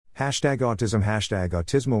#autism,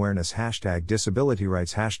 #autismawareness, #disability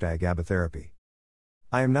rights, #ABA-therapy.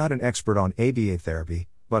 I am not an expert on ABA therapy,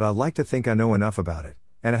 but I like to think I know enough about it,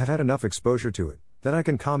 and have had enough exposure to it, that I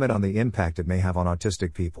can comment on the impact it may have on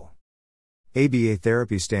autistic people. ABA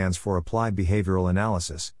therapy stands for Applied Behavioral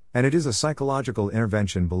Analysis, and it is a psychological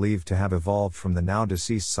intervention believed to have evolved from the now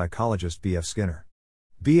deceased psychologist B.F. Skinner.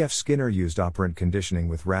 B.F. Skinner used operant conditioning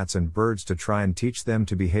with rats and birds to try and teach them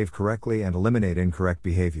to behave correctly and eliminate incorrect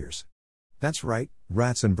behaviors. That's right,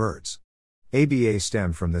 rats and birds. ABA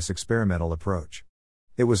stemmed from this experimental approach.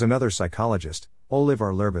 It was another psychologist,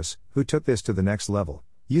 Oliver Lerbus, who took this to the next level,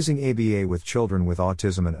 using ABA with children with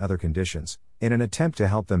autism and other conditions, in an attempt to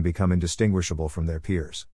help them become indistinguishable from their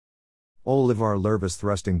peers. Oliver Lerbus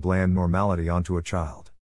thrusting bland normality onto a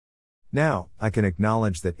child. Now, I can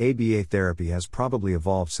acknowledge that ABA therapy has probably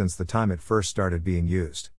evolved since the time it first started being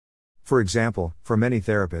used. For example, for many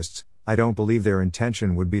therapists, I don't believe their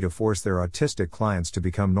intention would be to force their autistic clients to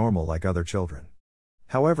become normal like other children.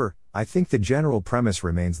 However, I think the general premise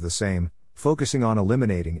remains the same, focusing on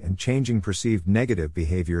eliminating and changing perceived negative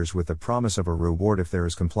behaviors with the promise of a reward if there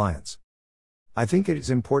is compliance. I think it is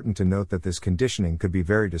important to note that this conditioning could be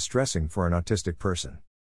very distressing for an autistic person.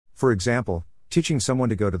 For example, teaching someone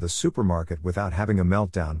to go to the supermarket without having a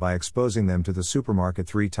meltdown by exposing them to the supermarket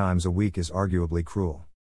 3 times a week is arguably cruel.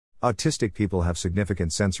 Autistic people have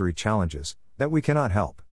significant sensory challenges that we cannot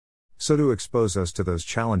help. So to expose us to those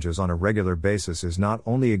challenges on a regular basis is not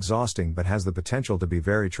only exhausting but has the potential to be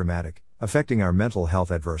very traumatic, affecting our mental health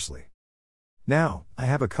adversely. Now, I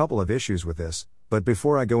have a couple of issues with this, but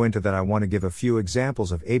before I go into that I want to give a few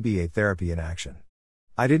examples of ABA therapy in action.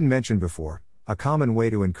 I didn't mention before, a common way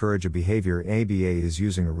to encourage a behavior in ABA is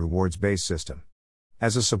using a rewards-based system.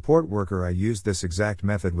 As a support worker I used this exact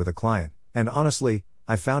method with a client, and honestly,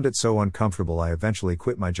 I found it so uncomfortable I eventually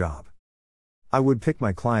quit my job. I would pick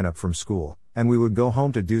my client up from school, and we would go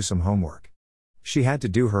home to do some homework. She had to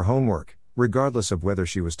do her homework, regardless of whether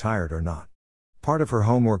she was tired or not. Part of her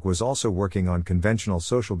homework was also working on conventional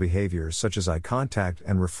social behaviors such as eye contact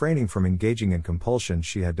and refraining from engaging in compulsions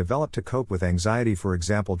she had developed to cope with anxiety, for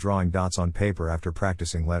example drawing dots on paper after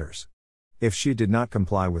practicing letters. If she did not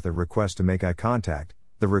comply with the request to make eye contact,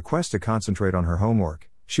 the request to concentrate on her homework,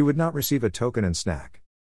 she would not receive a token and snack.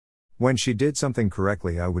 When she did something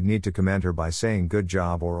correctly I would need to commend her by saying good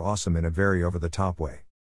job or awesome in a very over-the-top way.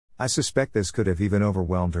 I suspect this could have even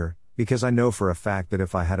overwhelmed her, because I know for a fact that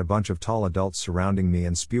if I had a bunch of tall adults surrounding me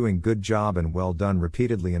and spewing good job and well done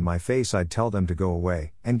repeatedly in my face I'd tell them to go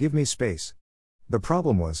away, and give me space. The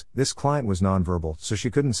problem was, this client was nonverbal so she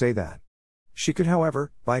couldn't say that. She could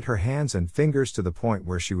however, bite her hands and fingers to the point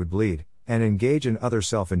where she would bleed, and engage in other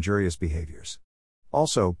self-injurious behaviors.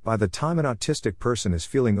 Also, by the time an autistic person is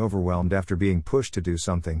feeling overwhelmed after being pushed to do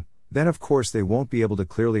something, then of course they won't be able to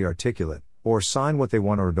clearly articulate, or sign what they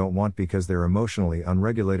want or don't want because they're emotionally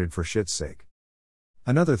unregulated for shit's sake.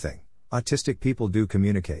 Another thing, autistic people do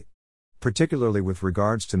communicate. Particularly with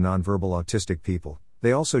regards to nonverbal autistic people,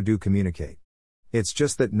 they also do communicate. It's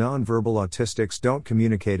just that nonverbal autistics don't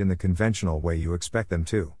communicate in the conventional way you expect them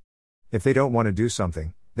to. If they don't want to do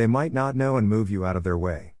something, they might not know and move you out of their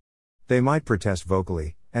way. They might protest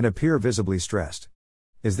vocally, and appear visibly stressed.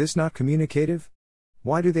 Is this not communicative?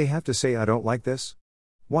 Why do they have to say I don't like this?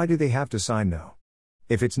 Why do they have to sign no?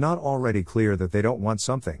 If it's not already clear that they don't want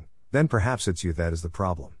something, then perhaps it's you that is the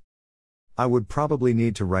problem. I would probably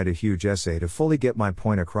need to write a huge essay to fully get my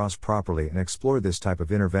point across properly and explore this type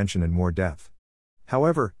of intervention in more depth.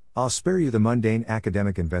 However, I'll spare you the mundane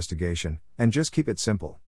academic investigation, and just keep it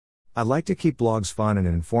simple. I like to keep blogs fun and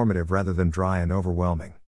informative rather than dry and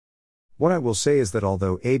overwhelming. What I will say is that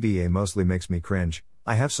although ABA mostly makes me cringe,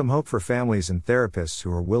 I have some hope for families and therapists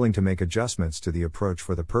who are willing to make adjustments to the approach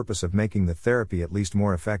for the purpose of making the therapy at least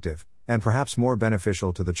more effective, and perhaps more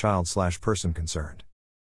beneficial to the child/person concerned.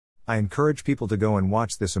 I encourage people to go and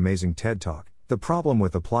watch this amazing TED Talk, The Problem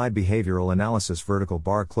with Applied Behavioral Analysis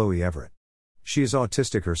Chloe Everett. She is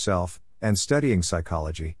autistic herself, and studying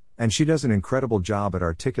psychology, and she does an incredible job at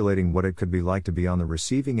articulating what it could be like to be on the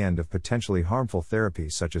receiving end of potentially harmful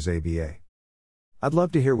therapies such as ABA. I'd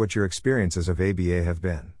love to hear what your experiences of ABA have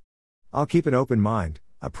been. I'll keep an open mind,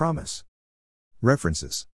 I promise.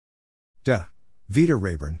 References. Vita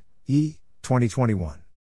Rayburn, E. 2021.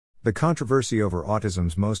 The Controversy Over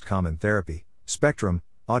Autism's Most Common Therapy, Spectrum,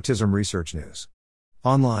 Autism Research News.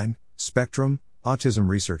 Online, Spectrum, Autism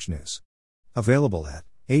Research News. Available at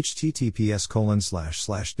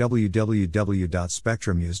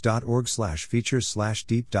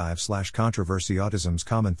https://www.spectrumnews.org/features/deep dive/controversy autism's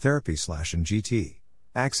common therapy /NGT.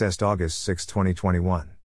 Accessed August 6,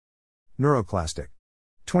 2021. Neuroclastic.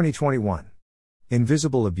 2021.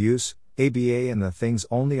 Invisible Abuse, ABA and the Things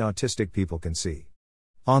Only Autistic People Can See.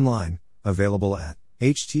 Online, available at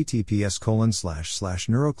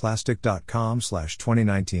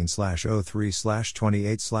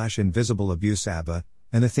https://neuroclastic.com/2019/03/28/Invisible Abuse ABBA,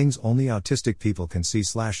 and the Things Only Autistic People Can See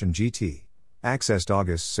 /MGT. Accessed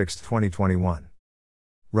August 6, 2021.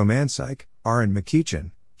 Romanpsych, R. and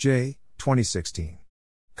McEachin, J. 2016.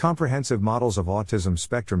 Comprehensive Models of Autism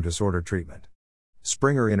Spectrum Disorder Treatment.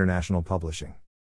 Springer International Publishing.